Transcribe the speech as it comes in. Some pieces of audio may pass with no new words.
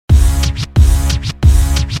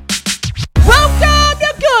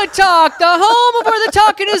Talk, the home of where the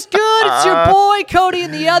talking is good. It's your boy, Cody,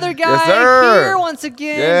 and the other guy Yes, sir. here once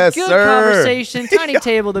again. Yes, good sir. conversation, tiny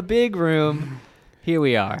table, the big room. Here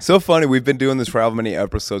we are. So funny. We've been doing this for how many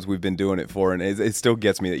episodes we've been doing it for, and it still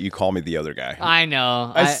gets me that you call me the other guy. I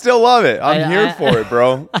know. I still love it. I'm here for it,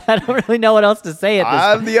 bro. I don't really know what else to say at this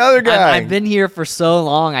I'm point. the other guy. I've been here for so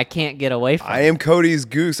long, I can't get away from I it. am Cody's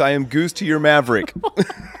goose. I am goose to your maverick.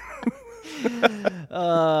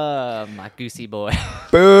 My goosey boy.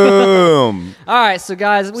 Boom. All right, so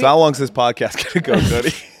guys, So how long's this podcast gonna go,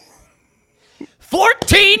 Cody?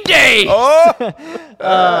 14 days.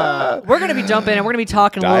 Oh, We're going to be jumping and we're going to be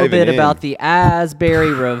talking a little Diving bit in. about the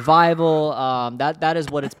Asbury revival. That is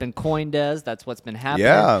what it's been coined as. That's what's been happening.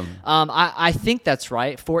 Yeah. I think that's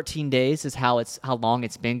right. 14 days is how long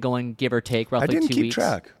it's been going, give or take, I roughly didn't 2 keep weeks.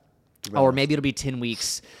 track. Or maybe it'll be 10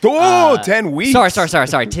 weeks. Oh, 10 weeks.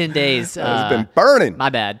 Sorry. 10 days. It's been burning. My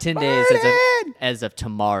bad. 10 days Burning. as of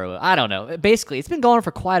tomorrow. I don't know. Basically, it's been going on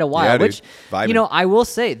for quite a while, Yeah, dude. which, Vibing. I will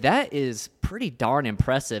say that is pretty darn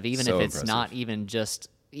impressive, even So if it's impressive. not even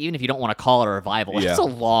even if you don't want to call it a revival. Yeah. That's a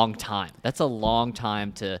long time. That's a long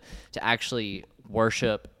time to actually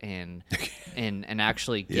worship and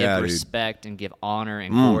actually give Yeah, dude. respect and give honor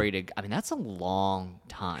and glory to. I mean, that's a long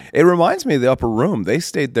time. It reminds me of the upper room. They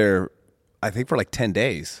stayed there, I think, for like 10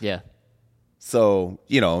 days. Yeah. So,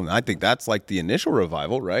 I think that's like the initial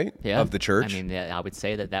revival, right? Yeah. Of the church. I mean, I would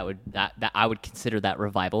say that I would consider that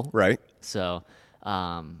revival. Right. So,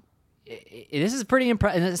 this is pretty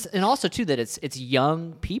impressive, and also too that it's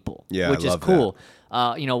young people, Yeah, which I is love cool.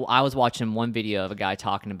 I was watching one video of a guy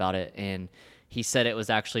talking about it, and he said it was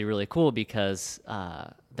actually really cool because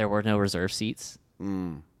there were no reserve seats.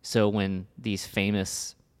 So when these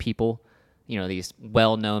famous people, these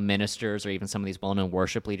well-known ministers or even some of these well-known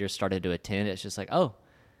worship leaders started to attend, it's just like, oh.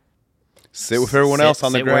 Sit with everyone else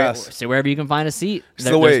on the grass. Sit wherever you can find a seat. It's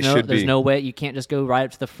the way it should There's be. no way you can't just go right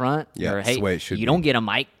up to the front. Yeah, or, it's hey, the way it should you be. don't get a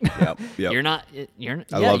mic. Yep. You're not.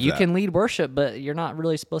 I love you that. can lead worship, but you're not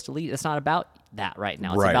really supposed to lead. It's not about that right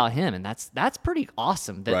now. It's Right. about him, and that's pretty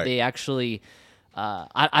awesome that Right. they actually.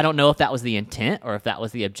 I don't know if that was the intent or if that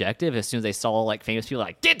was the objective. As soon as they saw like famous people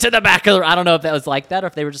like get to the back of the, I don't know if that was like that or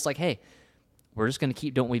if they were just like, hey, we're just gonna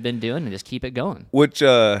keep doing what we've been doing and just keep it going. Which,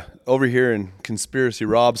 over here in Conspiracy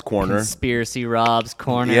Rob's corner. Conspiracy Rob's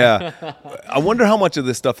corner. Yeah. I wonder how much of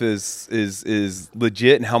this stuff is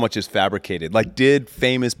legit and how much is fabricated. Like, did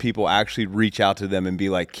famous people actually reach out to them and be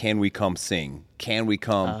like, can we come sing? Can we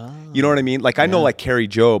come? You know what I mean? Like, I know like Carrie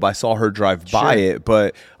Job, I saw her drive by it,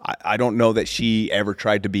 but I don't know that she ever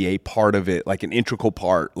tried to be a part of it, like an integral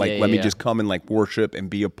part. Like, let me just come and like worship and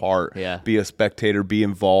be a part, be a spectator, be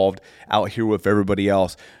involved out here with everybody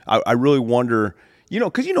else. I really wonder,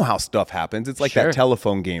 because you know how stuff happens. It's like that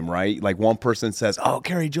telephone game, right? Like one person says, oh,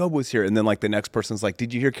 Carrie Job was here. And then like the next person's like,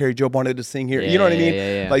 did you hear Carrie Job wanted to sing here? You know what I mean?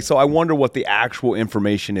 Yeah. Like, so I wonder what the actual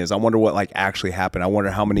information is. I wonder what like actually happened. I wonder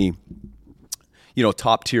how many,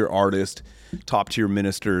 top tier artists, top tier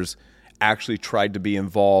ministers actually tried to be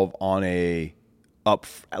involved on a out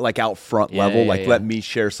front level. Let me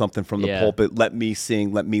share something from the pulpit. Let me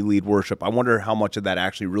sing. Let me lead worship. I wonder how much of that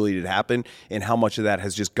actually really did happen and how much of that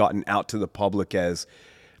has just gotten out to the public as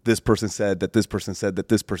this person said that this person said that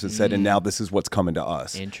this person said, and now this is what's coming to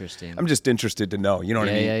us. Interesting. I'm just interested to know, you know what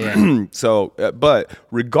I mean? Yeah. So, but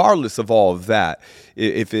regardless of all of that,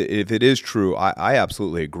 if it is true, I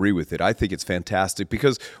absolutely agree with it. I think it's fantastic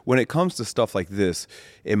because when it comes to stuff like this,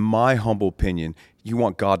 in my humble opinion, you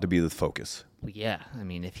want God to be the focus. Well, yeah, I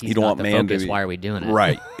mean, if he's You don't not want the man focus, to be, why are we doing it?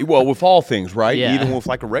 Right. Well, with all things, right? Yeah. Even with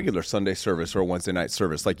like a regular Sunday service or a Wednesday night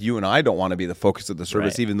service. Like you and I don't want to be the focus of the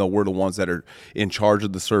service, Right. even though we're the ones that are in charge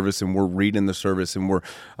of the service and we're reading the service and we're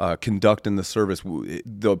conducting the service.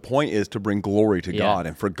 The point is to bring glory to God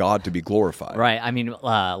and for God to be glorified. Right. I mean,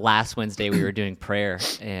 last Wednesday we were doing prayer,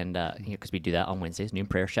 and because we do that on Wednesdays, noon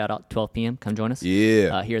prayer. Shout out 12 p.m. Come join us.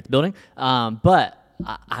 Yeah. Here at the building. But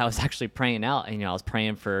I was actually praying out, and I was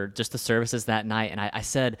praying for just the services that night, and I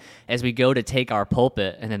said, as we go to take our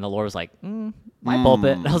pulpit, and then the Lord was like, my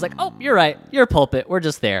pulpit, and I was like, oh, you're right, your pulpit, we're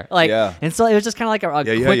just there, and so it was just kind of like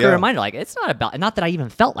a quicker reminder, like it's not that I even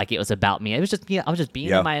felt like it was about me, it was just I was just being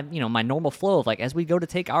in my my normal flow of like as we go to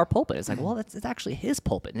take our pulpit, it's like, well, it's actually His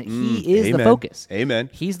pulpit, and He is the focus. Amen.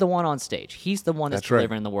 He's the one on stage. He's the one that's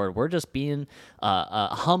delivering the word. We're just being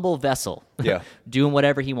a humble vessel, doing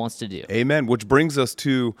whatever He wants to do. Amen. Which brings us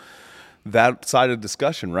to that side of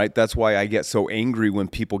discussion, right? That's why I get so angry when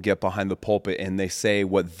people get behind the pulpit and they say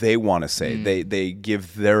what they want to say. They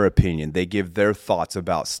give their opinion. They give their thoughts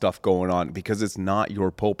about stuff going on, because it's not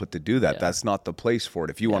your pulpit to do that. That's not the place for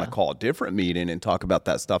it. If you want to call a different meeting and talk about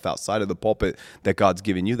that stuff outside of the pulpit that God's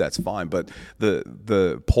given you, that's fine. But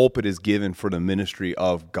the pulpit is given for the ministry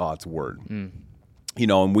of God's word. You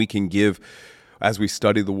know, and we can give as we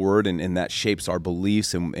study the word, and that shapes our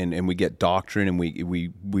beliefs, and we get doctrine, and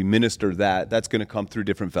we minister that's going to come through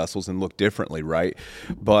different vessels and look differently, right?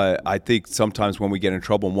 But I think sometimes when we get in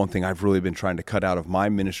trouble, and one thing I've really been trying to cut out of my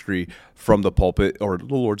ministry from the pulpit, or the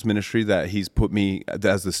Lord's ministry that he's put me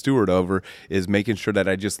as the steward over, is making sure that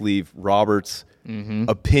I just leave Robert's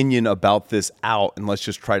opinion about this out, and let's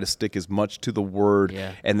just try to stick as much to the word,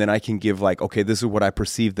 and then I can give like, okay, this is what I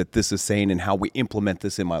perceive that this is saying and how we implement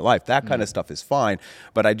this in my life. That kind of stuff is fine,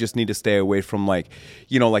 but I just need to stay away from like,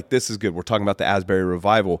 you know, like this is good. We're talking about the Asbury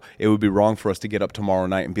revival. It would be wrong for us to get up tomorrow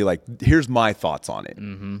night and be like, here's my thoughts on it.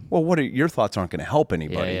 Well, what are your thoughts? Aren't going to help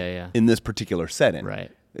anybody in this particular setting.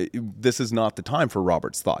 Right. This is not the time for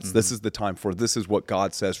Robert's thoughts. This is the time for, this is what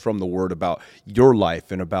God says from the word about your life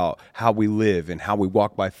and about how we live and how we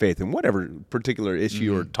walk by faith and whatever particular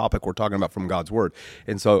issue or topic we're talking about from God's word.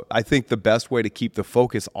 And so I think the best way to keep the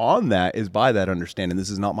focus on that is by that understanding. This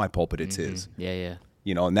is not my pulpit, it's his.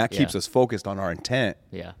 You know, and that keeps us focused on our intent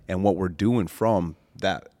and what we're doing from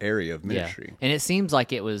that area of ministry. And it seems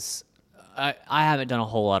like it was, I haven't done a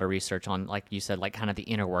whole lot of research on, like you said, like kind of the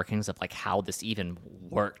inner workings of like how this even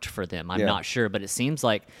worked for them. I'm not sure, but it seems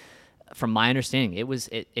like, from my understanding, it was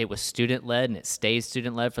student led, and it stays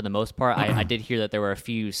student led for the most part. I did hear that there were a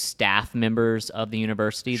few staff members of the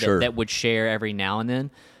university that would share every now and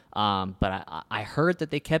then, but I heard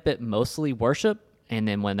that they kept it mostly worship. And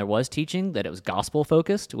then when there was teaching, that it was gospel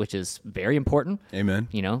focused, which is very important. Amen.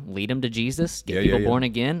 You know, lead them to Jesus, get people born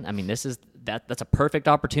again. I mean, that's a perfect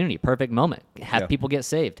opportunity, perfect moment. Have people get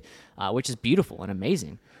saved, which is beautiful and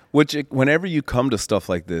amazing. Which, whenever you come to stuff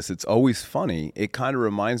like this, it's always funny. It kind of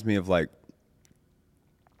reminds me of like,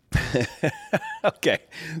 okay,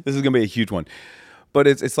 this is going to be a huge one. But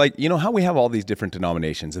it's like, you know how we have all these different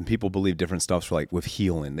denominations and people believe different stuff for like with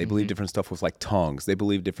healing. They believe different stuff with like tongues. They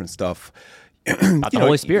believe different stuff about the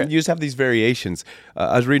Holy Spirit. You just have these variations.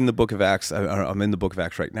 I was reading the book of Acts. I'm in the book of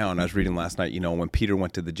Acts right now, and I was reading last night, you know, when Peter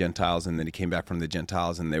went to the Gentiles and then he came back from the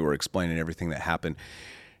Gentiles and they were explaining everything that happened.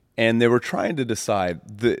 And they were trying to decide,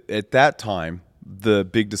 at that time, the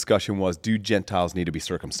big discussion was, do Gentiles need to be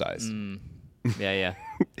circumcised?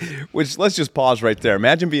 Which, let's just pause right there.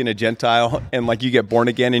 Imagine being a Gentile and like you get born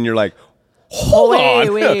again and you're like, hold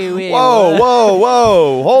on. Wait. Whoa.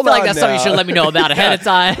 Hold on. I feel like that's something you should let me know about ahead of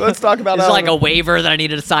time. Let's talk about It's like a waiver that I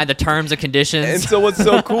needed to sign the terms and conditions. And so what's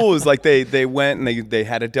so cool is like they went and they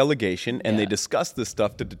had a delegation and they discussed this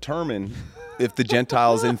stuff to determine if the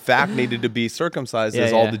Gentiles in fact needed to be circumcised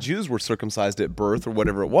as all the Jews were circumcised at birth or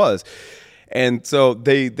whatever it was. And so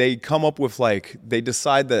they come up with like, they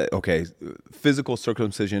decide that, okay, physical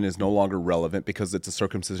circumcision is no longer relevant because it's a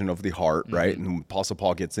circumcision of the heart, right? And Apostle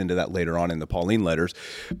Paul gets into that later on in the Pauline letters.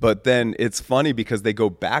 But then it's funny because they go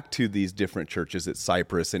back to these different churches at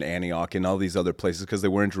Cyprus and Antioch and all these other places because they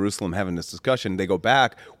were in Jerusalem having this discussion. They go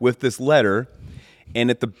back with this letter,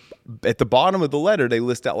 and at the bottom of the letter, they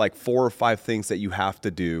list out like 4 or 5 things that you have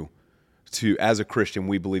to do as a Christian.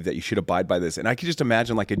 We believe that you should abide by this. And I could just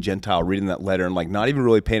imagine like a Gentile reading that letter and like not even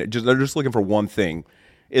really paying it. They're just looking for one thing.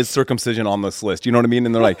 Is circumcision on this list? You know what I mean?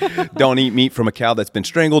 And they're like, don't eat meat from a cow that's been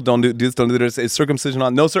strangled. Don't do this, don't do this. Is circumcision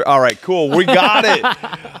on? No, sir. All right, cool. We got it.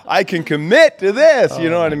 I can commit to this. You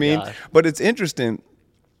know what I mean? Gosh. But it's interesting.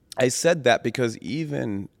 I said that because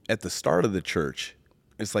even at the start of the church,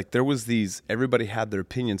 it's like there was everybody had their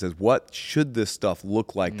opinions as what should this stuff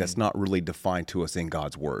look like that's not really defined to us in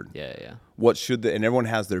God's word. What should and everyone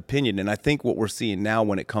has their opinion. And I think what we're seeing now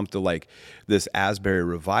when it comes to like this Asbury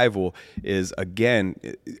revival is, again,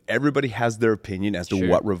 everybody has their opinion as to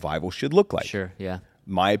what revival should look like.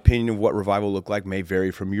 My opinion of what revival look like may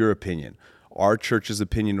vary from your opinion. Our church's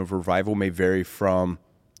opinion of revival may vary from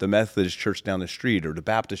the Methodist church down the street or the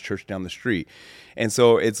Baptist church down the street. And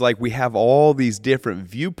so it's like we have all these different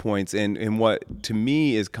viewpoints, and what to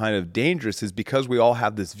me is kind of dangerous is because we all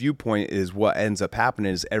have this viewpoint is what ends up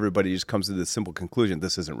happening is everybody just comes to this simple conclusion,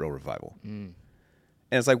 this isn't real revival. And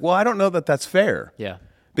it's like, well, I don't know that that's fair.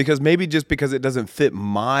 Because maybe just because it doesn't fit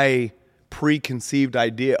my preconceived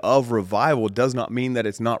idea of revival does not mean that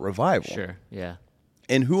it's not revival.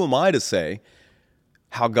 And who am I to say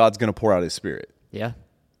how God's going to pour out his Spirit?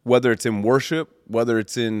 Whether it's in worship, whether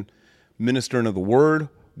it's in ministering of the word,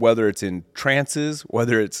 whether it's in trances,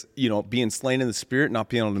 whether it's, you know, being slain in the Spirit, not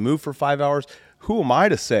being able to move for 5 hours, who am I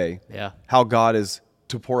to say Yeah. how God is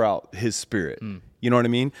to pour out his spirit? You know what I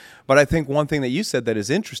mean? But I think one thing that you said that is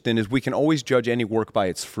interesting is we can always judge any work by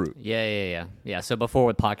its fruit. Yeah. So before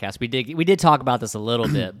with podcast, we did talk about this a little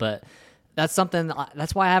bit, but that's something.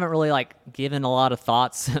 That's why I haven't really like given a lot of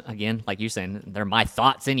thoughts. Again, like you're saying, they're my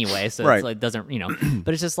thoughts anyway, so Right. it's like, it doesn't,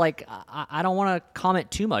 But it's just like I don't want to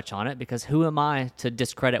comment too much on it because who am I to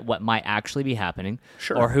discredit what might actually be happening?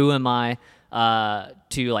 Sure. Or who am I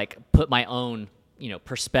to like put my own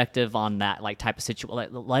perspective on that like type of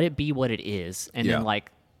situation? Let it be what it is, and Yeah. then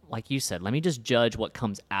like you said, let me just judge what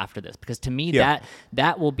comes after this, because to me Yeah.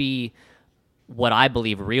 that will be what I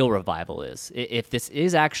believe real revival is. If this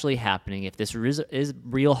is actually happening, if this is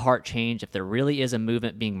real heart change, if there really is a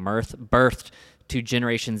movement being birthed to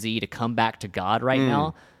Generation Z to come back to God right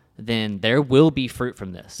now, then there will be fruit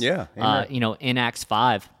from this. Yeah, amen. In Acts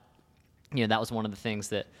 5, that was one of the things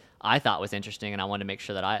that I thought was interesting, and I wanted to make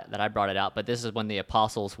sure that I brought it out. But this is when the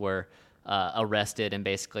apostles were arrested, and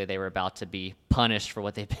basically they were about to be punished for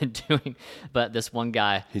what they've been doing. But this one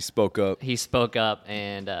guy, He spoke up,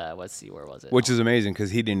 and let's see, where was it? which is amazing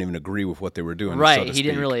because he didn't even agree with what they were doing. Right, so to he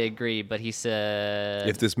didn't speak. really agree, but he said,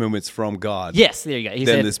 If this movement's from God, yes, there you go. He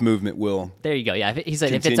then said, this movement will. there you go. Yeah, he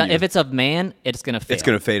said continue. if it's of man, it's going to fail. It's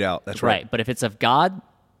going to fade out. That's right. But if it's of God,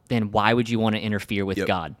 then why would you want to interfere with Yep.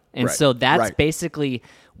 God? And Right. so that's Right. basically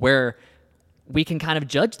where we can kind of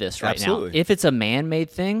judge this right now. Absolutely. If it's a man-made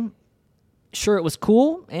thing, sure, it was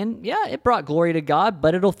cool, and yeah, it brought glory to God,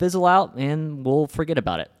 but it'll fizzle out, and we'll forget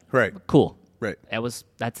about it. Right. Cool. Right.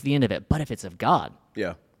 That's the end of it. But if it's of God,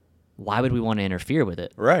 Yeah. why would we want to interfere with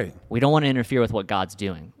it? Right. We don't want to interfere with what God's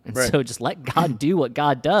doing. And Right. so just let God do what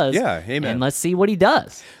God does. Yeah, amen. And let's see what he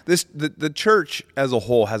does. The church as a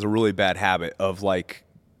whole has a really bad habit of like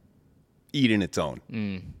eating its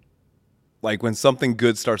own. Like when something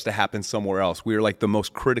good starts to happen somewhere else, we're like the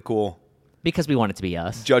most critical, Because we want it to be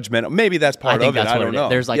us. judgmental. Maybe that's I part think of it. that's I what don't it know. is.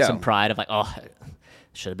 There's like Yeah. some pride of like, oh,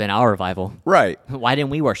 should have been our revival. Right. Why didn't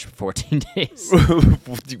we worship for 14 days?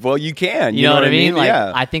 Well, you can. You know what I mean? Like,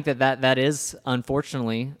 yeah. I think that is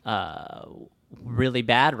unfortunately really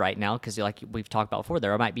bad right now, because like we've talked about before,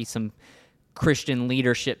 there might be some Christian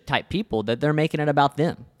leadership type people that they're making it about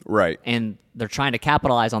them. Right. And they're trying to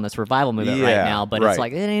capitalize on this revival movement Yeah, right now, but right. it's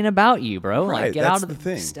like, it ain't about you, bro. Right, Like, get that's out the of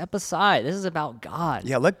thing. step aside. This is about God.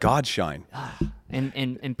 Yeah, let God shine.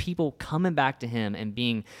 And people coming back to him and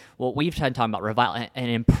being what we've been talking about, revival, an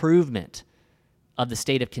improvement of the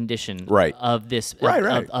state of condition Right. of this Right, of,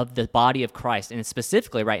 right. Of the body of Christ, and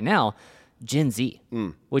specifically right now, Gen Z,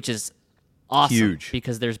 which is awesome. Huge.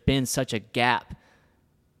 Because there's been such a gap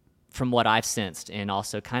from what I've sensed and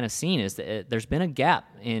also kind of seen, is that there's been a gap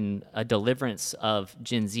in a deliverance of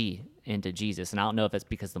Gen Z into Jesus. And I don't know if it's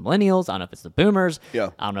because of the millennials, I don't know if it's the boomers,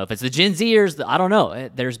 Yeah. I don't know if it's the Gen Zers, I don't know.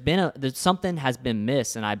 There's something has been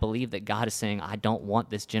missed, and I believe that God is saying, I don't want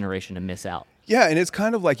this generation to miss out. Yeah, and it's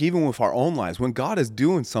kind of like even with our own lives, when God is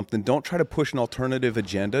doing something, don't try to push an alternative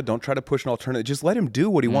agenda. Don't try to push an alternative. Just let him do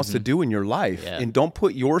what he wants to do in your life. Yeah. And don't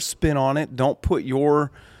put your spin on it. Don't put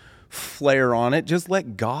your flair on it. Just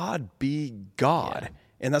let God be God. Yeah.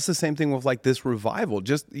 And that's the same thing with like this revival.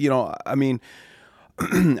 Just, I mean,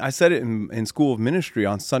 I said it in School of Ministry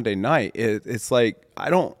on Sunday night. It's like,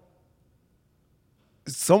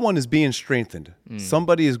 someone is being strengthened.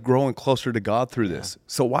 Somebody is growing closer to God through this.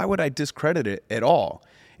 So why would I discredit it at all?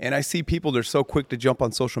 And I see people, they're so quick to jump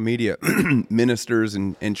on social media, ministers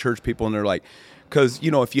and church people, and they're like, because,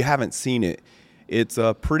 if you haven't seen it, it's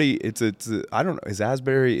a I don't know, is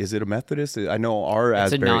Asbury, is it a Methodist? I know our It's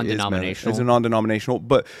a Asbury non-denominational. is a non-denominational,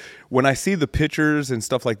 but when I see the pictures and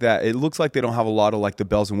stuff like that, it looks like they don't have a lot of like the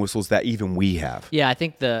bells and whistles that even we have. Yeah, I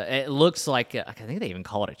think it looks like, I think they even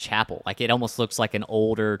call it a chapel. Like, it almost looks like an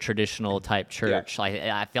older traditional type church. Yeah. Like,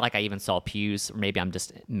 I feel like I even saw pews, or maybe I'm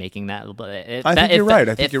just making that, but I think you're right.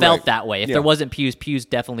 I think it you're felt right. that way. If Yeah. there wasn't pews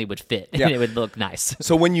definitely would fit. Yeah. And it would look nice.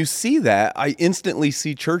 So when you see that, I instantly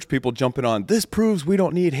see church people jumping on, this proves we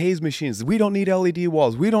don't need haze machines. We don't need LED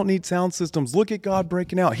walls. We don't need sound systems. Look at God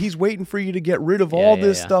breaking out. He's waiting for you to get rid of all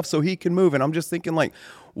this stuff so he can move. And I'm just thinking, like,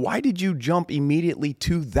 why did you jump immediately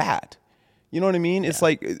to that? You know what I mean? It's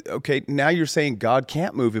like, okay, now you're saying God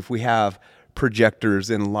can't move if we have projectors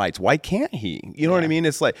and lights. Why can't he? You know what I mean?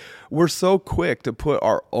 It's like we're so quick to put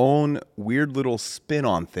our own weird little spin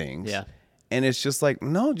on things. Yeah. And it's just like,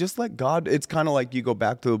 no, just let God. It's kind of like you go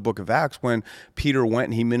back to the book of Acts when Peter went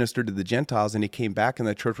and he ministered to the Gentiles, and he came back and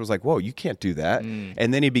the church was like, whoa, you can't do that.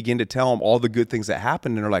 And then he began to tell them all the good things that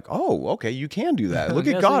happened. And they're like, oh, okay, you can do that. Look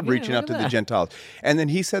at Yes, God we can. reaching Look out to at the that. Gentiles. And then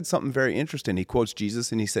he said something very interesting. He quotes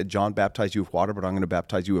Jesus and he said, John baptized you with water, but I'm going to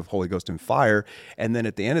baptize you with Holy Ghost and fire. And then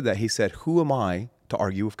at the end of that, he said, who am I to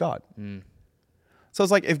argue with God? So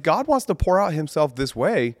it's like, if God wants to pour out himself this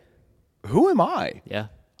way, who am I? Yeah.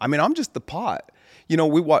 I mean, I'm just the pot.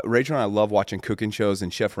 Rachel and I love watching cooking shows,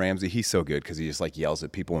 and Chef Ramsay, he's so good because he just like yells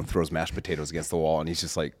at people and throws mashed potatoes against the wall, and he's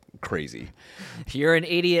just like crazy. You're an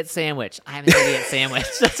idiot sandwich. I'm an idiot sandwich.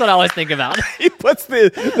 That's what I always think about. He puts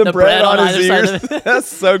the bread on his ears. That's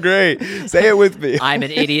so great. Say it with me. I'm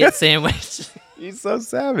an idiot sandwich. He's so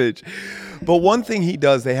savage. But one thing he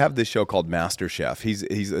does, they have this show called MasterChef.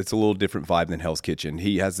 It's a little different vibe than Hell's Kitchen.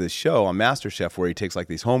 He has this show on MasterChef where he takes like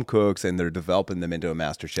these home cooks and they're developing them into a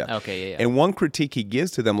MasterChef. Okay, yeah. And one critique he gives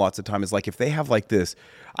to them lots of time is like, if they have like this,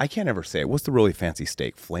 I can't ever say it. What's the really fancy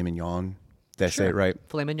steak? Filet mignon? Did I say it right?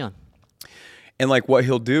 Filet mignon. And like what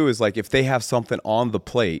he'll do is like, if they have something on the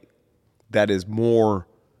plate that is more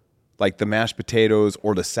like the mashed potatoes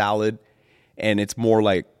or the salad, and it's more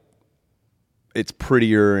like, it's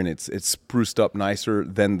prettier and it's spruced up nicer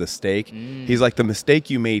than the steak. He's like, the mistake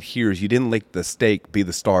you made here is you didn't let the steak be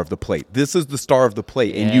the star of the plate. This is the star of the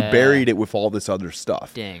plate, and you buried it with all this other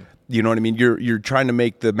stuff. Dang. You know what I mean? You're trying to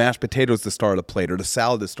make the mashed potatoes the star of the plate or the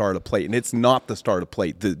salad the star of the plate, and it's not the star of the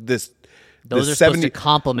plate. Those are supposed to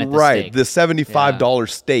complement the steak. The $75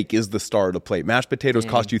 steak is the star of the plate. Mashed potatoes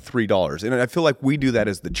cost you $3. And I feel like we do that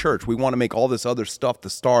as the church. We want to make all this other stuff the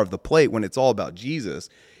star of the plate when it's all about Jesus.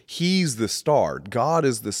 He's the star. God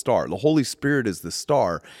is the star. The Holy Spirit is the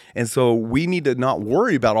star. And so we need to not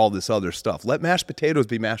worry about all this other stuff. Let mashed potatoes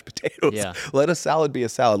be mashed potatoes. Yeah. Let a salad be a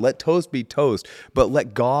salad. Let toast be toast. But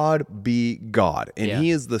let God be God. And He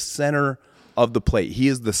is the center of the plate. He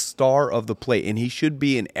is the star of the plate. And He should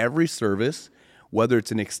be in every service, whether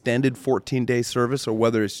it's an extended 14-day service or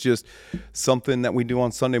whether it's just something that we do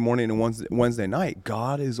on Sunday morning and Wednesday night.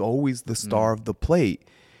 God is always the star of the plate.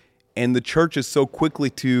 And the church is so quickly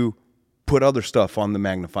to put other stuff on the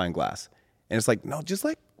magnifying glass. And it's like, no, just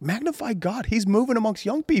like magnify God. He's moving amongst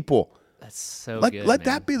young people. That's so good. Let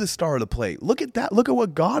that be the star of the plate. Look at that. Look at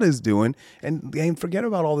what God is doing. And forget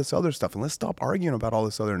about all this other stuff. And let's stop arguing about all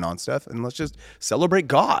this other non-stuff. And let's just celebrate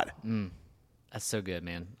God. That's so good,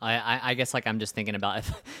 man. I guess like I'm just thinking about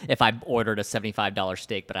if I ordered a $75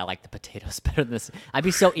 steak, but I like the potatoes better than this, I'd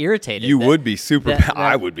be so irritated. You would be super.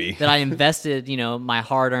 I would be. That I invested, my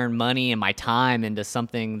hard-earned money and my time into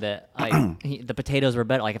something that like the potatoes were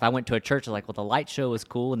better. Like if I went to a church, like, well, the light show was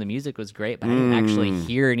cool and the music was great, but I didn't actually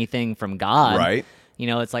hear anything from God. Right.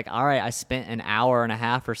 It's like, all right, I spent an hour and a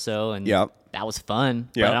half or so, and that was fun.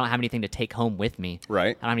 Yep. But I don't have anything to take home with me.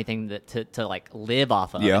 Right. I don't have anything to like live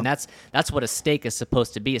off of. Yeah. And that's what a steak is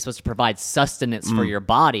supposed to be. It's supposed to provide sustenance for your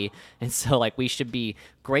body. And so like we should be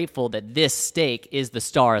grateful that this steak is the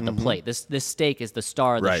star of the plate. This steak is the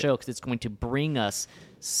star of the show because it's going to bring us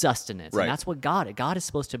sustenance. Right. And that's what God is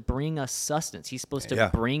supposed to bring us sustenance. He's supposed to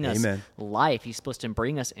bring us life. He's supposed to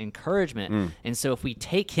bring us encouragement. And so if we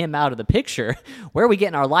take Him out of the picture, where are we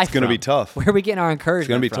getting our life It's going to be tough. Where are we getting our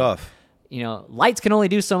encouragement It's going to be tough. Lights can only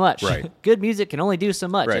do so much. Right. Good music can only do so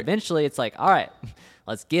much. Right. Eventually, it's like, all right,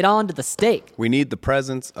 let's get on to the steak. We need the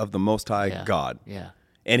presence of the Most High God. Yeah.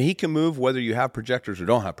 And He can move whether you have projectors or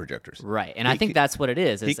don't have projectors. Right. And I think that's what it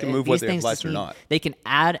is. He can move whether you have lights or not. They can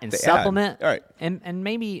add and supplement. All right. And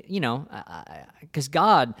maybe, because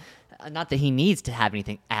God, not that He needs to have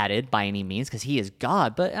anything added by any means, because He is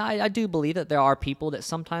God, but I do believe that there are people that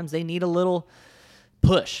sometimes they need a little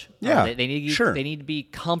push. Yeah, they need to be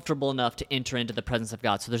comfortable enough to enter into the presence of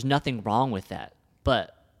God. So there's nothing wrong with that.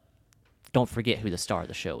 But don't forget who the star of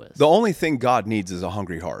the show is. The only thing God needs is a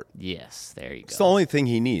hungry heart. Yes, there you go. It's the only thing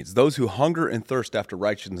He needs. Those who hunger and thirst after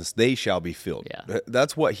righteousness, they shall be filled. Yeah.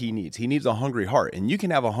 That's what He needs. He needs a hungry heart. And you can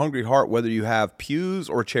have a hungry heart whether you have pews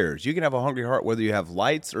or chairs. You can have a hungry heart whether you have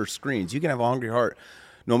lights or screens. You can have a hungry heart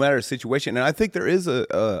no matter the situation. And I think there is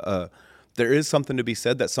there is something to be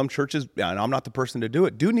said that some churches, and I'm not the person to do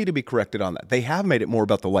it, do need to be corrected on that. They have made it more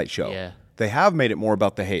about the light show. Yeah. They have made it more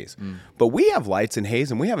about the haze. But we have lights and haze,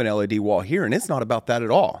 and we have an LED wall here, and it's not about that at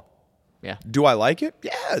all. Yeah. Do I like it?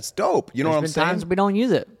 Yeah, it's dope. You know what I'm saying? There's been times we don't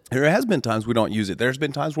use it. There has been times we don't use it. There's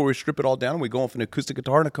been times where we strip it all down and we go off an acoustic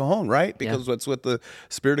guitar and a cajon, right? Because that's what the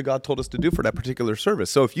Spirit of God told us to do for that particular service.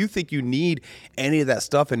 So if you think you need any of that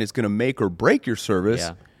stuff and it's going to make or break your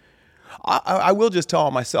service, I will just tell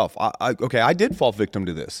on myself, I did fall victim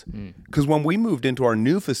to this. Because when we moved into our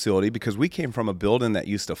new facility, because we came from a building that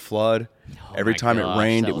used to flood. Every time it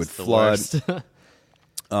rained, it would flood.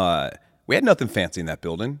 We had nothing fancy in that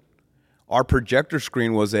building. Our projector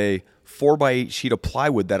screen was a 4x8 sheet of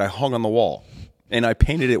plywood that I hung on the wall. and I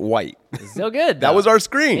painted it white. So good. That though. was our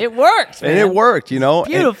screen. It worked, man. And it worked, you know.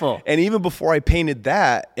 Beautiful. And even before I painted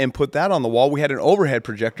that and put that on the wall, we had an overhead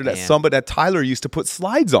projector that Tyler used to put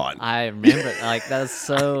slides on. I remember, like, that was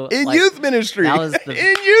so in like, youth ministry. That was in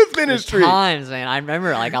youth ministry. Times, man. I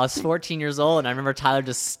remember, like, I was 14 years old, and I remember Tyler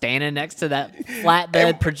just standing next to that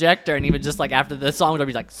flatbed projector, and he would just, like, after the song would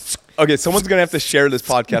be like. Okay, someone's gonna have to share this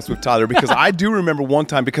podcast with Tyler, because I do remember one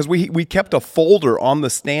time, because we kept a folder on the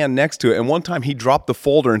stand next to it, and one time he dropped the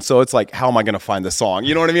folder, and so it's like, how am I gonna find the song?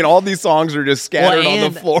 You know what I mean? All these songs are just scattered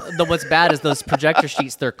on the floor. What's bad is those projector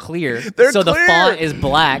sheets, they're clear. They're so clear. The font is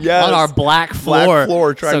black Yes. on our black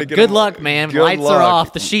floor. Trying so to get good them- luck, man. Good Lights luck. are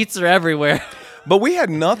off. The sheets are everywhere. But we had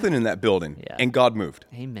nothing in that building, and God moved.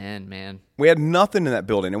 Amen, man. We had nothing in that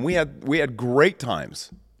building, and we had great times.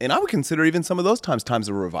 And I would consider even some of those times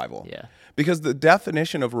of revival. Yeah. Because the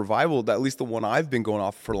definition of revival, at least the one I've been going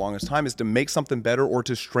off for the longest time, is to make something better or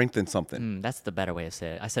to strengthen something. That's the better way to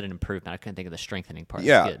say it. I said an improvement. I couldn't think of the strengthening part.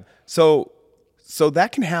 Yeah. That's good. So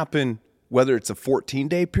that can happen whether it's a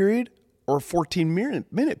 14-day period or a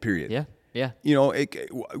 14-minute period. Yeah. Yeah. You know,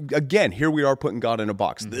 again, here we are putting God in a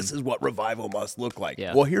box. This is what revival must look like.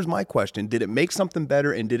 Yeah. Well, here's my question. Did it make something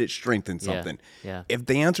better, and did it strengthen something? Yeah. If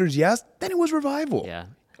the answer is yes, then it was revival. Yeah.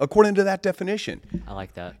 According to that definition. I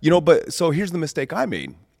like that. You know, but so here's the mistake I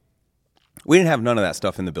made. We didn't have none of that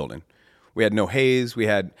stuff in the building. We had no haze. We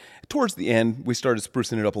had, towards the end, we started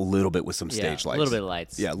sprucing it up a little bit with some stage lights. A little bit of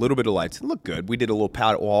lights. Yeah, a little bit of lights. It looked good. We did a little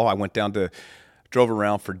pallet wall. I went down drove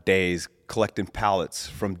around for days collecting pallets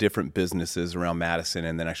from different businesses around Madison,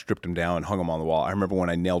 and then I stripped them down and hung them on the wall. I remember when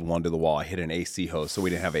I nailed one to the wall, I hit an AC hose, so we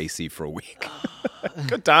didn't have AC for a week.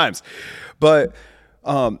 Good times. But,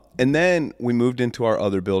 and then we moved into our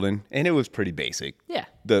other building, and it was pretty basic. Yeah.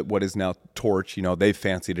 What is now Torch, you know, they've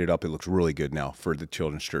fancied it up. It looks really good now for the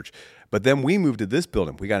children's church. But then we moved to this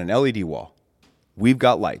building. We got an LED wall. We've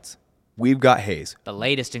got lights. We've got haze. The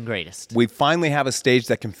latest and greatest. We finally have a stage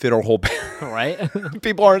that can fit our whole Right?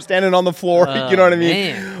 People aren't standing on the floor. You know what I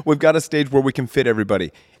mean? Man. We've got a stage where we can fit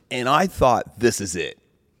everybody. And I thought, this is it.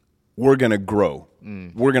 We're going to grow.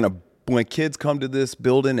 We're going to, when kids come to this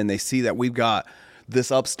building and they see that we've got this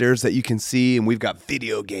upstairs that you can see, and we've got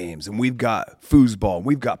video games, and we've got foosball,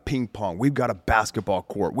 we've got ping pong, we've got a basketball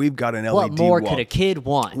court, we've got an LED What more wall. could a kid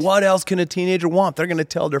want? What else can a teenager want? They're going to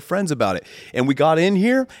tell their friends about it. And we got in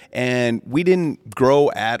here, and we didn't grow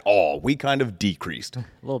at all. We kind of decreased. A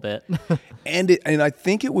little bit. And I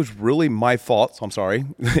think it was really my fault. So I'm sorry.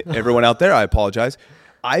 Everyone out there, I apologize.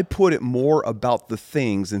 I put it more about the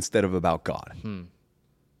things instead of about God. And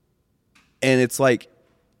it's like,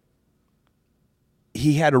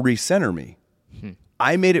 he had to recenter me.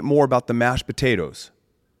 I made it more about the mashed potatoes.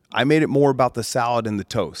 I made it more about the salad and the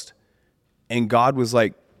toast. And God was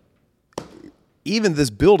like, even this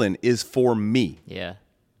building is for me. Yeah.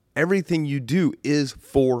 Everything you do is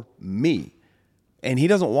for me. And he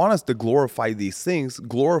doesn't want us to glorify these things,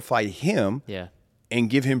 glorify him, Yeah. and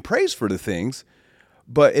give him praise for the things.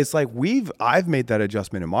 But it's like I've made that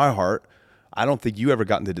adjustment in my heart. I don't think you ever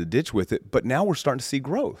got into the ditch with it, but now we're starting to see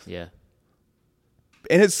growth. Yeah.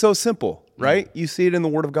 And it's so simple, right? You see it in the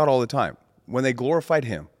Word of God all the time. When they glorified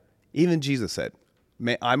him, even Jesus said,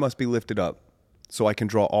 I must be lifted up so I can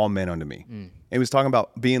draw all men unto me. And he was talking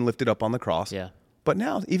about being lifted up on the cross. Yeah. But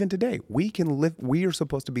now, even today, we are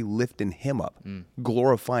supposed to be lifting him up,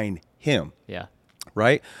 glorifying him, Yeah.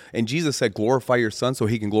 right? And Jesus said, glorify your son so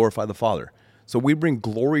he can glorify the Father. So we bring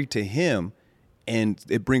glory to him, and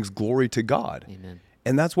it brings glory to God. Amen.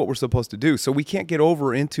 And that's what we're supposed to do. So we can't get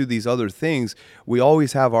over into these other things. We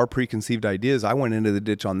always have our preconceived ideas. I went into the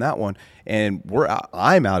ditch on that one, and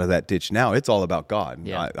I'm out of that ditch now. It's all about God.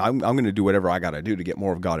 Yeah. I'm going to do whatever I got to do to get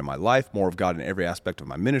more of God in my life, more of God in every aspect of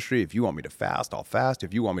my ministry. If you want me to fast, I'll fast.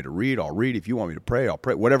 If you want me to read, I'll read. If you want me to pray, I'll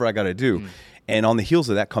pray. Whatever I got to do. And on the heels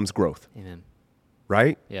of that comes growth, Amen.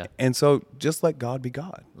 right? Yeah. And so just let God be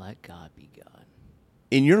God Let God be God.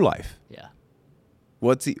 in your life. Yeah.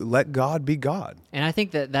 Let God be God. And I think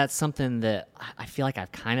that that's something that I feel like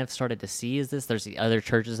I've kind of started to see is this. There's the other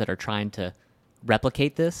churches that are trying to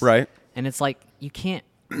replicate this. Right. And it's like, you can't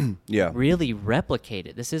Yeah. really replicate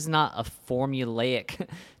it. This is not a formulaic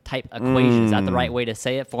type equation. Is that the right way to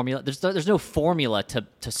say it? Formula. There's no formula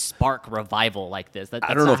to spark revival like this.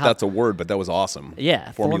 I don't know if that's a word, but that was awesome.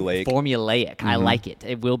 Yeah, Formulaic. Formulaic. I like it.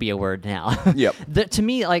 It will be a word now. Yep. To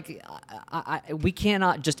me, like, we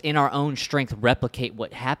cannot just in our own strength replicate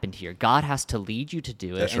what happened here. God has to lead you to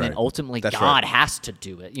do it, That's and then right. ultimately That's God right. has to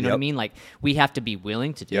do it. You know what I Yep. mean? Like, we have to be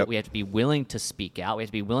willing to do Yep. it. We have to be willing to speak out. We have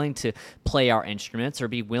to be willing to play our instruments or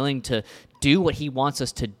be willing to do what He wants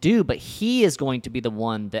us to do. But He is going to be the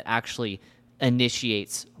one that actually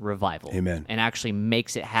initiates revival. Amen. And actually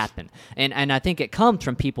makes it happen. And I think it comes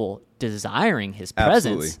from people desiring his presence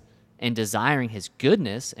Absolutely. and desiring his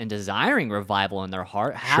goodness and desiring revival in their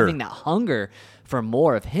heart, having that hunger for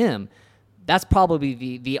more of him. That's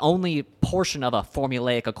probably the only portion of a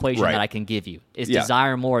formulaic equation Right. that I can give you is Yeah.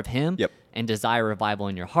 desire more of him Yep. and desire revival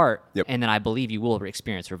in your heart. Yep. And then I believe you will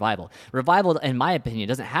experience revival. Revival, in my opinion,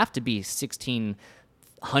 doesn't have to be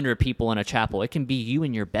 1,600 people in a chapel. It can be you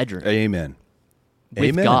in your bedroom Amen. with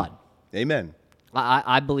Amen. God. Amen.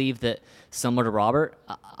 I believe that, similar to Robert,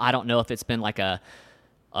 I don't know if it's been like a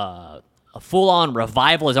full-on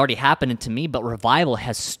revival has already happened to me, but revival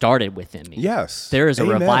has started within me. Yes. There is a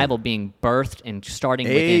Amen. revival being birthed and starting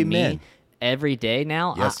within me Amen. every day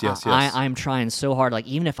now. Yes, yes, yes. I'm trying so hard. Like,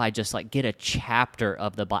 even if I just like get a chapter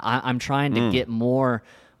of the Bible, I'm trying to get more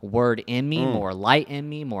word in me, more light in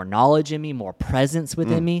me, more knowledge in me, more presence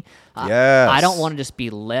within me. Yes. I don't want to just be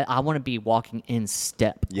I want to be walking in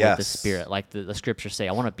step with the Yes. Spirit, like the scriptures say.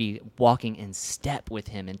 I want to be walking in step with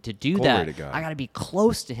Him, and to do Glory that, to God. I got to be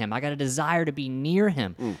close to Him. I got to desire to be near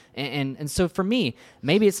Him, Mm. and so for me,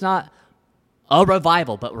 maybe it's not a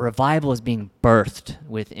revival, but revival is being birthed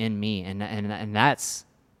within me, and that's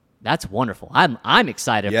wonderful. I'm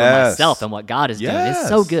excited for Yes. myself and what God is doing. It's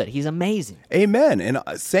so Yes. good. He's amazing. Amen. And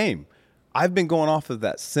same. I've been going off of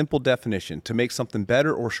that simple definition to make something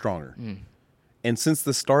better or stronger. And since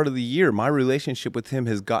the start of the year, my relationship with him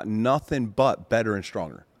has gotten nothing but better and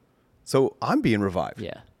stronger. So I'm being revived.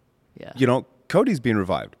 Yeah. You know, Cody's being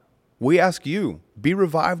revived. We ask you, be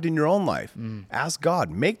revived in your own life. Ask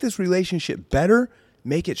God, make this relationship better,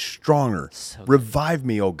 make it stronger. So good. Revive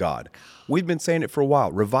me, oh God. We've been saying it for a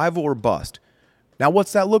while, revival or bust. Now,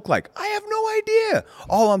 what's that look like? I have no idea.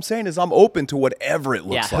 All I'm saying is I'm open to whatever it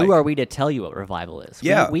looks like. Who are we to tell you what revival is?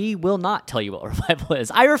 Yeah. We will not tell you what revival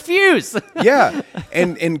is. I refuse. Yeah,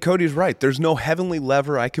 and Cody's right. There's no heavenly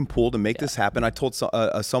lever I can pull to make this happen. I told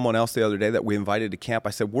someone else the other day that we invited to camp.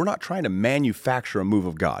 I said, we're not trying to manufacture a move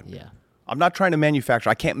of God. Yeah. I'm not trying to manufacture.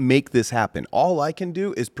 I can't make this happen. All I can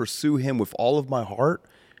do is pursue him with all of my heart.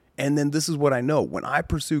 And then this is what I know. When I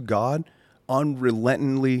pursue God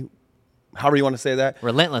unrelentingly, however you want to say that.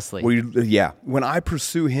 Relentlessly. When I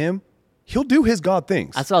pursue him, he'll do his God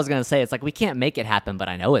things. That's what I was going to say. It's like we can't make it happen, but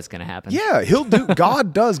I know it's going to happen. Yeah,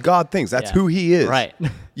 God does God things. That's Yeah. who he is. Right.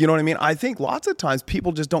 You know what I mean? I think lots of times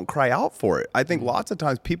people just don't cry out for it. I think lots of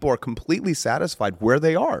times people are completely satisfied where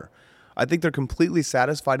they are. I think they're completely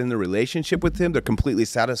satisfied in their relationship with him. They're completely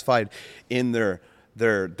satisfied in their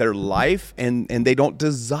life, and they don't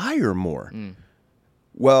desire more.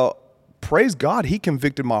 Well, praise God, he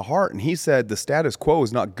convicted my heart, and he said the status quo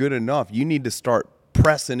is not good enough. You need to start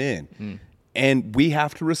pressing in. And we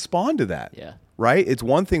have to respond to that. Yeah. Right? It's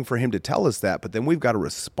one thing for him to tell us that, but then we've got to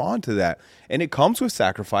respond to that. And it comes with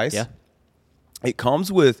sacrifice. Yeah. It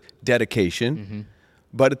comes with dedication.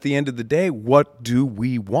 But at the end of the day, what do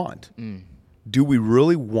we want? Do we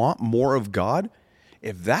really want more of God?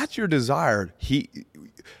 If that's your desire,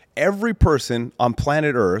 every person on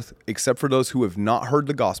planet Earth, except for those who have not heard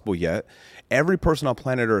the gospel yet, every person on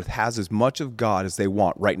planet Earth has as much of God as they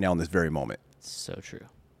want right now in this very moment. So true.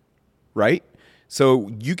 Right?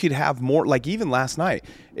 So you could have more, like even last night,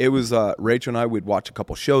 it was Rachel and I would watch a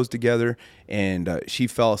couple shows together, and she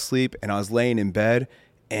fell asleep, and I was laying in bed,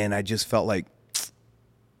 and I just felt like,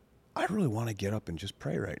 I really want to get up and just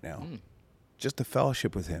pray right now, just to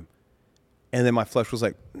fellowship with him. And then my flesh was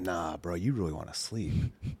like, nah, bro, you really want to sleep.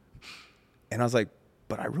 And I was like,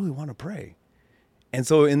 but I really want to pray. And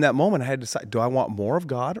so in that moment, I had to decide, do I want more of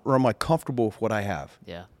God, or am I comfortable with what I have?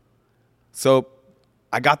 Yeah. So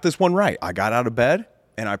I got this one right. I got out of bed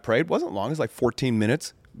and I prayed. It wasn't long. It was like 14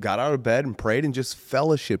 minutes. Got out of bed and prayed and just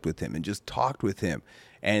fellowshiped with him and just talked with him.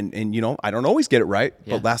 And you know, I don't always get it right,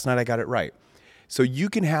 but last night I got it right. So you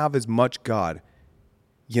can have as much God.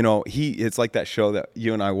 You know, it's like that show that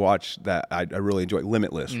you and I watch that I really enjoy,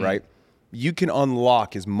 Limitless, right? You can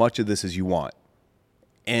unlock as much of this as you want.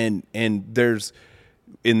 And there's,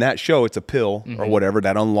 in that show, it's a pill or whatever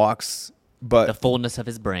that unlocks, but The fullness of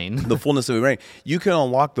his brain. the fullness of your brain. You can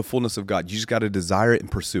unlock the fullness of God. You just got to desire it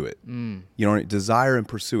and pursue it. You know, desire and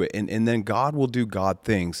pursue it. And then God will do God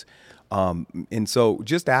things. And so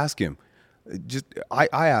just ask him. I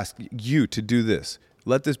ask you to do this.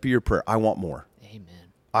 Let this be your prayer. I want more. Amen.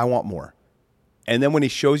 I want more. And then when he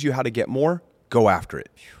shows you how to get more, go after it.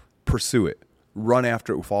 Pursue it. Run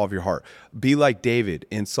after it with all of your heart. Be like David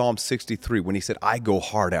in Psalm 63 when he said, I go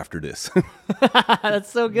hard after this. That's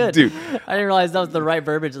so good. Dude. I didn't realize that was the right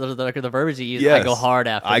verbiage, the verbiage you used. Yes. I go hard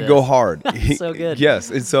after I this. go hard. So good.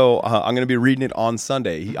 Yes. And so I'm going to be reading it on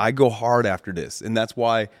Sunday. I go hard after this. And that's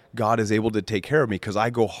why God is able to take care of me, because I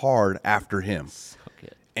go hard after him. So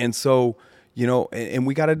good. And so, you know, and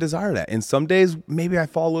we got to desire that. And some days maybe I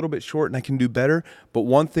fall a little bit short and I can do better. But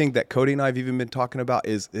one thing that Cody and I have even been talking about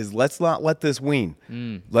is let's not let this wean.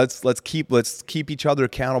 Let's keep each other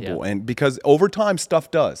accountable. Yeah. And because over time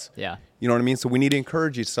stuff does. Yeah. You know what I mean? So we need to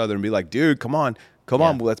encourage each other and be like, dude, come on,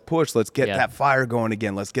 let's push. Let's get that fire going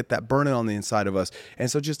again. Let's get that burning on the inside of us.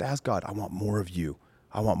 And so just ask God, I want more of you.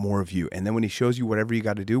 I want more of you. And then when he shows you whatever you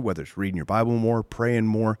got to do, whether it's reading your Bible more, praying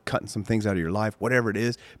more, cutting some things out of your life, whatever it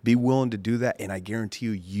is, be willing to do that. And I guarantee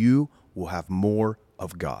you will have more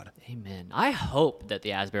of God. Amen. I hope that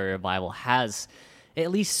the Asbury Revival has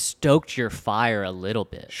at least stoked your fire a little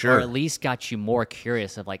bit. Sure. Or at least got you more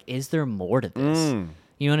curious of like, is there more to this?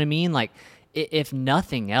 You know what I mean? Like, if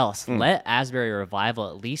nothing else, let Asbury Revival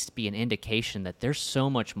at least be an indication that there's so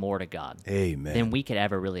much more to God Amen. than we could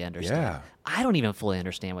ever really understand. Yeah. I don't even fully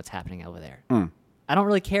understand what's happening over there. I don't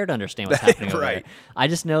really care to understand what's happening over there. Right. I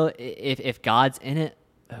just know if God's in it,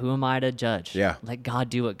 who am I to judge? Yeah. Let God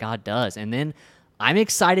do what God does. And then I'm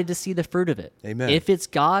excited to see the fruit of it. Amen. If it's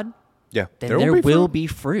God, Yeah. then there will fruit. be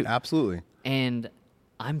fruit. Absolutely. And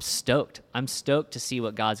I'm stoked. I'm stoked to see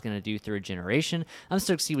what God's going to do through a generation. I'm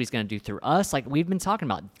stoked to see what he's going to do through us. Like we've been talking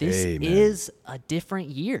about, this Amen. is a different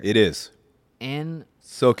year. It is. And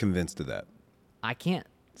So convinced of that. I can't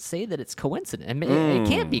say that it's coincidence. I mean, it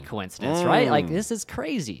can't be coincidence, right? Like this is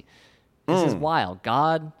crazy. This is wild.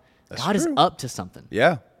 God is true. up to something.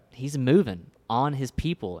 Yeah. He's moving on his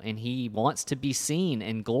people, and he wants to be seen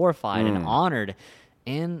and glorified and honored,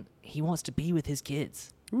 and he wants to be with his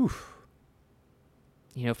kids. Oof.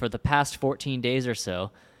 You know, for the past 14 days or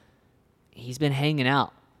so, he's been hanging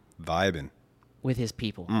out Vibing. with his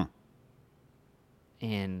people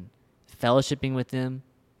and fellowshipping with them,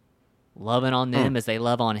 loving on them as they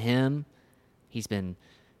love on him. He's been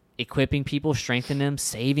equipping people, strengthening them,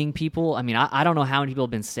 saving people. I mean, I don't know how many people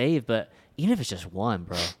have been saved, but even if it's just one,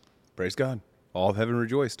 bro. Praise God. All of heaven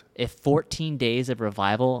rejoiced. If 14 days of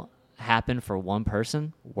revival happened for one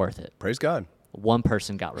person, worth it. Praise God. One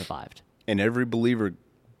person got revived. And every believer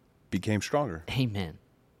became stronger. Amen.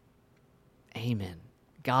 Amen.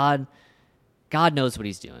 God knows what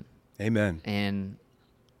he's doing. Amen. And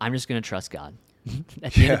I'm just going to trust God.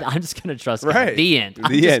 At the end of the, I'm just going to trust God. Right. The end.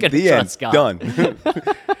 I'm The just end. going to The end. trust God.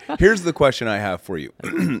 Done. Here's the question I have for you.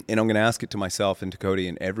 And I'm going to ask it to myself and to Cody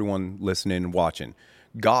and everyone listening and watching.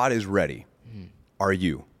 God is ready. Are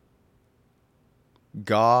you?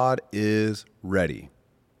 God is ready.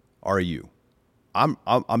 Are you?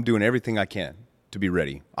 I'm doing everything I can to be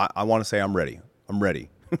ready. I want to say I'm ready. I'm ready.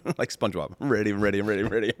 Like SpongeBob. I'm ready.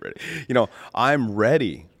 You know, I'm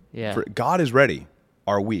ready. Yeah. God is ready.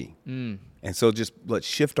 Are we? And so just let's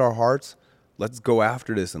shift our hearts. Let's go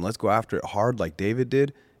after this, and let's go after it hard like David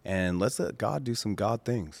did, and let's let God do some God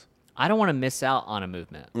things. I don't want to miss out on a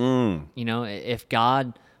movement. You know, if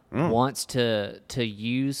God wants to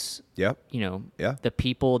use Yep. you know, Yeah. the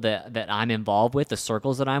people that I'm involved with, the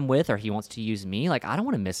circles that I'm with, or he wants to use me, like I don't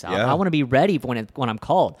want to miss out. Yeah. I want to be ready when I'm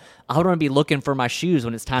called. I don't want to be looking for my shoes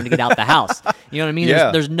when it's time to get out the house. You know what I mean?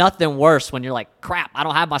 Yeah. There's nothing worse when you're like, crap, I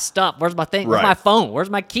don't have my stuff. Where's my thing? Where's Right. my phone? Where's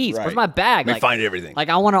my keys? Right. Where's my bag? Let me find everything. Like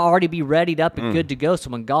I want to already be readied up and good to go. So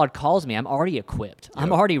when God calls me, I'm already equipped.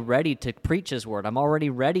 I'm already ready to preach his word. I'm already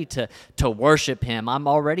ready to worship him. I'm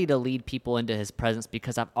already to lead people into his presence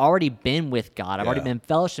because I've already been with God. I've already Yeah. been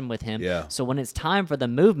fellowship with him. Yeah. So when it's time for the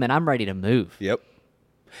movement, I'm ready to move. Yep.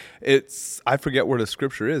 I forget where the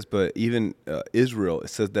scripture is, but even Israel, it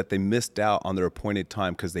says that they missed out on their appointed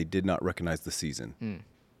time because they did not recognize the season.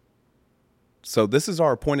 So this is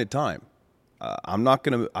our appointed time. I'm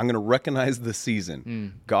going to recognize the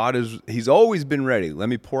season. He's always been ready. Let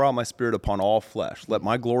me pour out my spirit upon all flesh. Let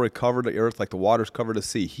my glory cover the earth like the waters cover the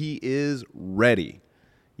sea. He is ready.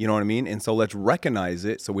 You know what I mean? And so let's recognize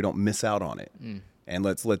it so we don't miss out on it. And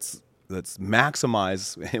let's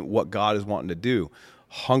maximize what God is wanting to do.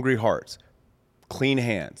 Hungry hearts, clean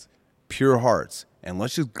hands, pure hearts. And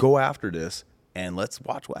let's just go after this and let's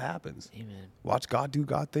watch what happens. Amen. Watch God do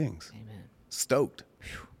God things. Amen. Stoked.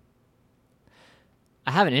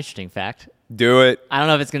 I have an interesting fact. Do it. I don't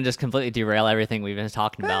know if it's going to just completely derail everything we've been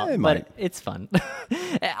talking about, it but might. it's fun.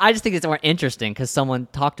 I just think it's more interesting because someone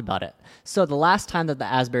talked about it. So the last time that the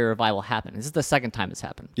Asbury Revival happened, this is the second time it's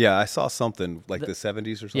happened. Yeah, I saw something like the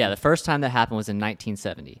 70s or something. Yeah, the first time that happened was in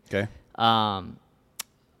 1970. Okay.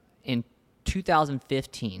 In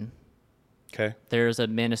 2015, Okay. There's a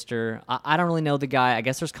minister. I don't really know the guy. I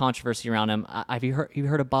guess there's controversy around him. Have you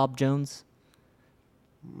heard of Bob Jones?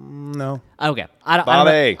 No. Okay.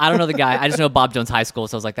 Bobby. I don't know the guy. I just know Bob Jones High School,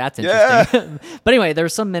 so I was like, that's interesting. But anyway,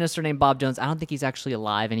 there's some minister named Bob Jones. I don't think he's actually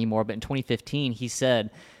alive anymore, but in 2015, he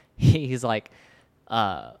said, he's like,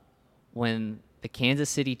 when the Kansas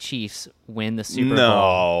City Chiefs win the Super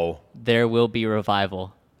Bowl, there will be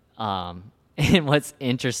revival. And what's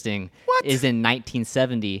interesting is in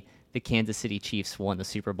 1970, the Kansas City Chiefs won the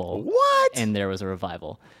Super Bowl. What? And there was a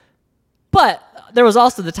revival. But there was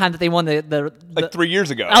also the time that they won the like 3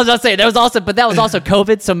 years ago. I was going to say, that was also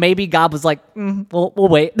COVID, so maybe God was like, we'll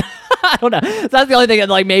wait. I don't know. So that's the only thing that,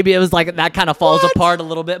 like, maybe it was like that kind of falls apart a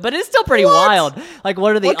little bit, but it's still pretty wild. Like,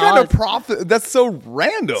 what are the odds? What kind of prophet? That's so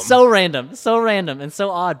random. So random, and so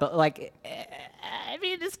odd, but like, I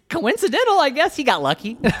mean, it's coincidental, I guess. He got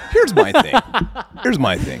lucky. Here's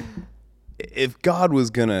my thing. If God was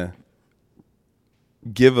going to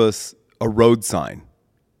give us a road sign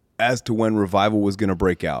as to when revival was going to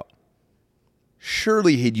break out,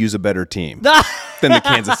 surely he'd use a better team than the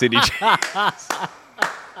Kansas City Chiefs.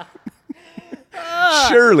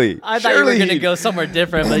 Surely. I thought you were going to go somewhere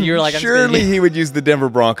different, but you were like, surely he would use the Denver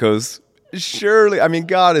Broncos. Surely. I mean,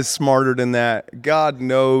 God is smarter than that. God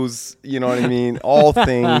knows, you know what I mean? All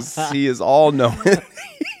things. He is all knowing.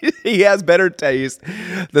 He has better taste.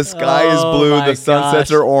 The sky is blue. The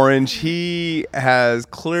sunsets are orange. He has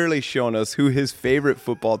clearly shown us who his favorite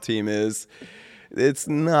football team is. It's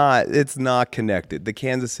not connected. The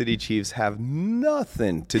Kansas City Chiefs have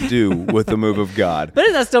nothing to do with the move of God. But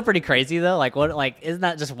isn't that still pretty crazy though? Like what? Like isn't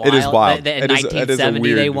that just wild? It is wild. In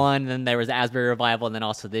 1970 they won, and then there was Asbury Revival, and then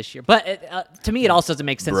also this year. But to me, it also doesn't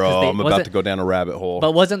make sense. Bro, I'm about to go down a rabbit hole.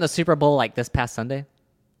 But wasn't the Super Bowl like this past Sunday?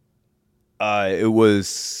 It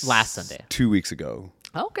was last Sunday, 2 weeks ago.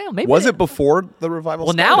 Okay, well, maybe was it before the revival?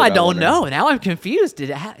 Well, started? now I don't know. Now I'm confused.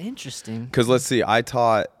 Interesting. Because let's see, I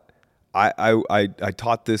taught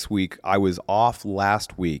this week. I was off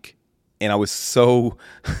last week, and I was so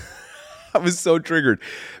I was so triggered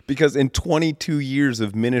because in 22 years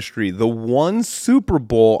of ministry, the one Super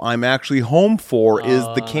Bowl I'm actually home for is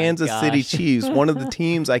the Kansas City Chiefs, one of the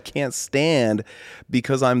teams I can't stand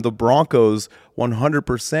because I'm the Broncos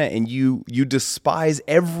 100%, and you despise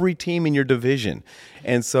every team in your division.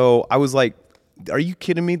 And so I was like, are you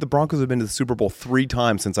kidding me? The Broncos have been to the Super Bowl 3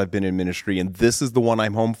 times since I've been in ministry, and this is the one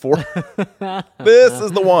I'm home for? This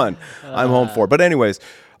is the one I'm home for. But anyways,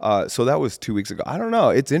 so that was 2 weeks ago. I don't know.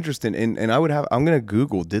 It's interesting. And I'm going to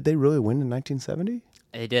Google, did they really win in 1970?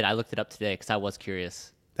 They did. I looked it up today because I was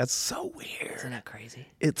curious. That's so weird. Isn't that crazy?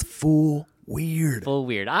 It's full weird. Full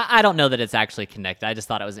weird. I don't know that it's actually connected. I just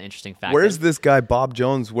thought it was an interesting fact. Where's this guy, Bob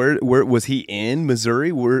Jones? Where was he in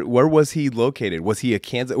Missouri? Where was he located? Was he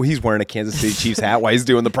he's wearing a Kansas City Chiefs hat while he's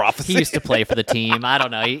doing the prophecy? He used to play for the team. I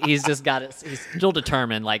don't know. He's just got it. He's still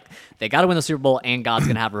determined. Like, they got to win the Super Bowl and God's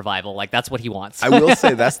going to have revival. Like, that's what he wants. I will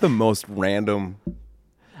say that's the most random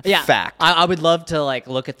fact. I would love to like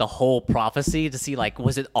look at the whole prophecy to see like,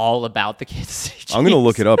 was it all about the Kansas City Chiefs? I'm going to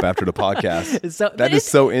look it up after the podcast. That is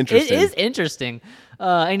so interesting. It is interesting.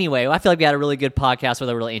 Anyway, I feel like we had a really good podcast with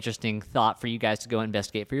a really interesting thought for you guys to go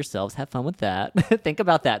investigate for yourselves. Have fun with that. Think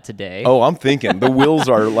about that today. Oh, I'm thinking. The wheels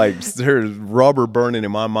are like, there's rubber burning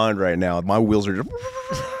in my mind right now. My wheels are just...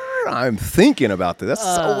 I'm thinking about this.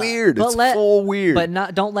 That's so weird. It's full weird.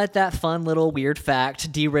 But don't let that fun little weird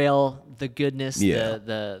fact derail the goodness,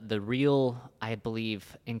 the real, I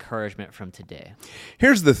believe, encouragement from today.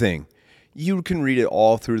 Here's the thing. You can read it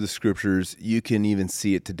all through the scriptures. You can even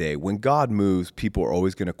see it today. When God moves, people are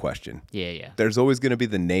always going to question. Yeah. There's always going to be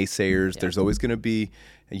the naysayers. Yeah. There's always going to be,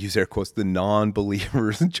 and use air quotes, the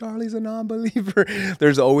non-believers. And Charlie's a non-believer.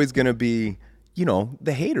 There's always going to be,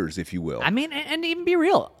 the haters, if you will. I mean, and even be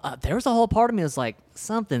real, there was a whole part of me that was like,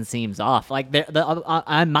 something seems off. Like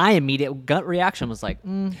my immediate gut reaction was like,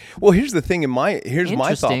 Well, here's the thing. Here's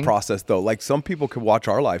my thought process though. Like some people could watch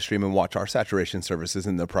our live stream and watch our saturation services,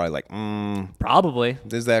 and they're probably like, probably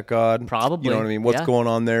is that God? Probably. You know what I mean? What's going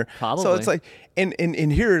on there? Probably. So it's like, and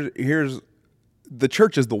here's the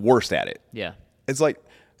church is the worst at it. Yeah. It's like,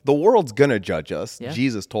 the world's gonna judge us. Yeah.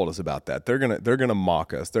 Jesus told us about that. They're gonna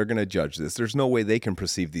mock us. They're gonna judge this. There's no way they can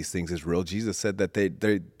perceive these things as real. Jesus said that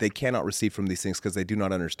they cannot receive from these things because they do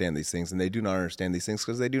not understand these things, and they do not understand these things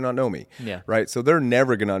because they do not know me. Yeah. Right. So they're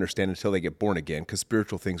never gonna understand until they get born again, because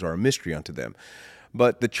spiritual things are a mystery unto them.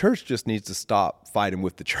 But the church just needs to stop fighting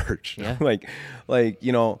with the church. Yeah.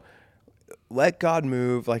 Let God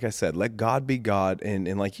move. Like I said, let God be God.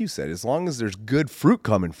 And like you said, as long as there's good fruit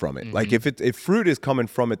coming from it, like if fruit is coming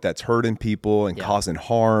from it that's hurting people and causing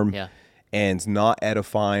harm, and it's not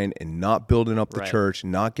edifying and not building up the Right. church,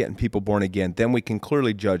 not getting people born again, then we can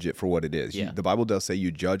clearly judge it for what it is. Yeah. The Bible does say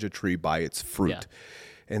you judge a tree by its fruit.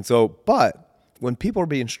 Yeah. And so, but when people are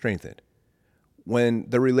being strengthened, when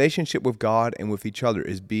the relationship with God and with each other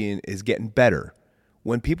is getting better,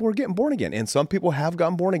 when people are getting born again, and some people have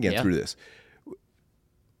gotten born again Yeah. through this,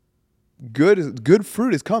 good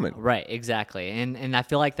fruit is coming. Right, exactly. And I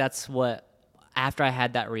feel like that's what, after I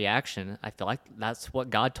had that reaction, I feel like that's what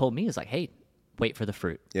God told me is like, hey, wait for the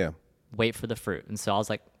fruit. Yeah. Wait for the fruit. And so I was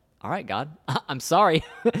like, all right, God, I'm sorry.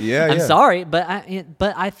 Yeah, I'm yeah. sorry, but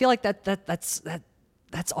I feel like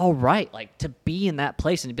that's all right. Like to be in that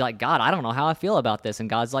place and to be like, God, I don't know how I feel about this. And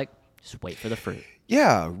God's like, just wait for the fruit.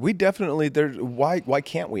 Yeah, we definitely why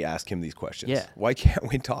can't we ask him these questions? Yeah. Why can't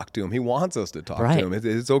we talk to him? He wants us to talk Right. to him.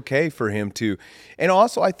 It's okay for him to. And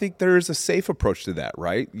also I think there is a safe approach to that,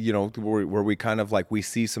 right? You know, where we kind of like we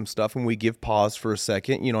see some stuff and we give pause for a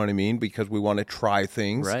second, you know what I mean? Because we want to try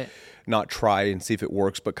things. Right. Not try and see if it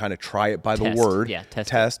works, but kind of try it by Test. the word. Yeah, test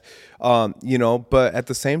it. Test. You know, but at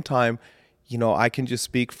the same time, you know, I can just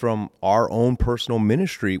speak from our own personal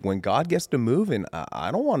ministry. When God gets to move, and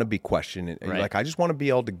I don't want to be questioned. Right. Like, I just want to be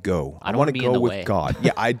able to go. I don't want wanna to be in go the with way. God.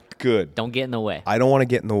 Yeah, good. Don't get in the way. I don't want to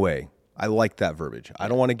get in the way. I like that verbiage. I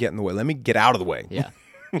don't want to get in the way. Let me get out of the way. Yeah.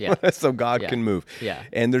 Yeah. So God Yeah. can move. Yeah.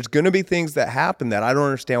 And there's going to be things that happen that I don't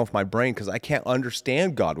understand with my brain because I can't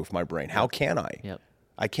understand God with my brain. How can I? Yep.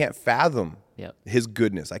 I can't fathom Yep. his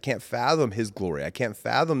goodness. I can't fathom his glory. I can't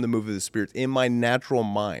fathom the move of the Spirit in my natural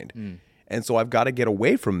mind. And so I've got to get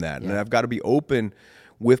away from that. And I've got to be open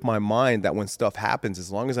with my mind that when stuff happens, as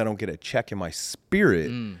long as I don't get a check in my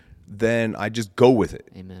spirit, then I just go with it.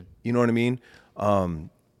 Amen. You know what I mean?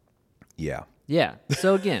 Yeah. Yeah.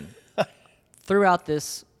 So again, throughout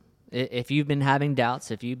this, if you've been having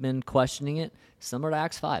doubts, if you've been questioning it, similar to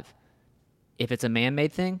Acts 5, if it's a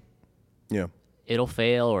man-made thing, Yeah. it'll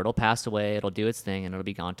fail or it'll pass away, it'll do its thing, and it'll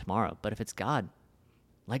be gone tomorrow. But if it's God,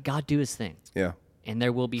 let God do his thing, Yeah. and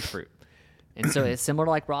there will be fruit. And so it's similar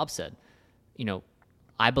to like Rob said, you know,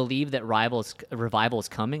 I believe that revival is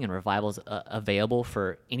coming and revival is available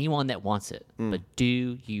for anyone that wants it. But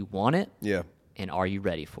do you want it? Yeah. And are you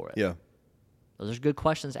ready for it? Yeah. Those are good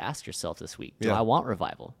questions to ask yourself this week. Do Yeah. I want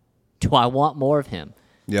revival? Do I want more of him?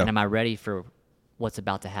 Yeah. And am I ready for what's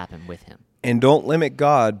about to happen with him? And don't limit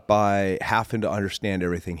God by having to understand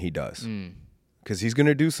everything he does. Because he's going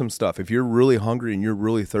to do some stuff. If you're really hungry and you're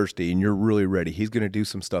really thirsty and you're really ready, he's going to do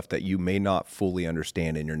some stuff that you may not fully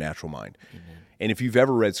understand in your natural mind. And if you've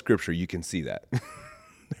ever read scripture, you can see that.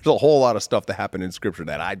 There's a whole lot of stuff that happened in scripture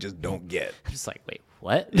that I just don't get. I'm just like, wait,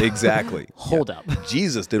 what? Exactly. Hold up.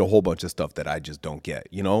 Jesus did a whole bunch of stuff that I just don't get,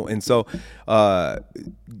 you know? And so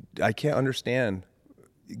I can't understand.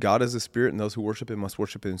 God is a spirit, and those who worship him must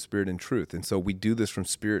worship him in spirit and truth. And so we do this from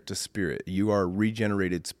spirit to spirit. You are a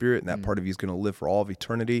regenerated spirit, and that part of you is going to live for all of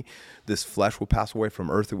eternity. This flesh will pass away. From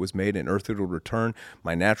earth it was made, and earth it will return.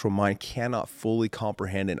 My natural mind cannot fully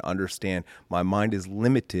comprehend and understand. My mind is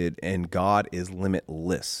limited, and God is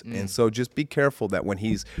limitless. And so just be careful that when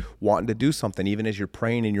he's wanting to do something, even as you're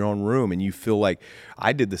praying in your own room, and you feel like,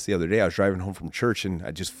 I did this the other day. I was driving home from church, and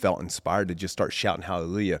I just felt inspired to just start shouting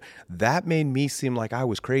hallelujah. That made me seem like I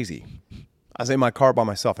was crazy. I was in my car by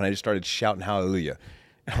myself and I just started shouting hallelujah.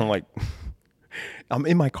 And I'm like, I'm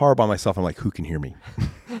in my car by myself. I'm like, who can hear me?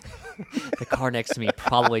 The car next to me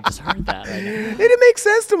probably just heard that right now. And it makes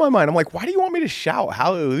sense to my mind. I'm like, why do you want me to shout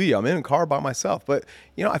hallelujah? I'm in a car by myself. But,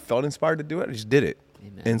 you know, I felt inspired to do it. I just did it.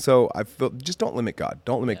 Amen. And so I felt, just don't limit God.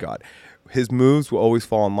 Don't limit God. His moves will always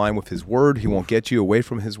fall in line with his word. He won't get you away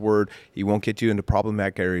from his word. He won't get you into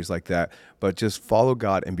problematic areas like that. But just follow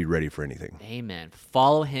God and be ready for anything. Amen.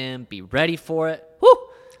 Follow him. Be ready for it. Woo!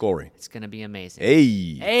 Glory. It's going to be amazing.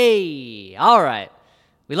 Hey. Hey. All right.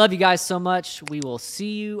 We love you guys so much. We will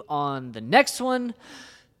see you on the next one.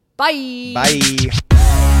 Bye. Bye.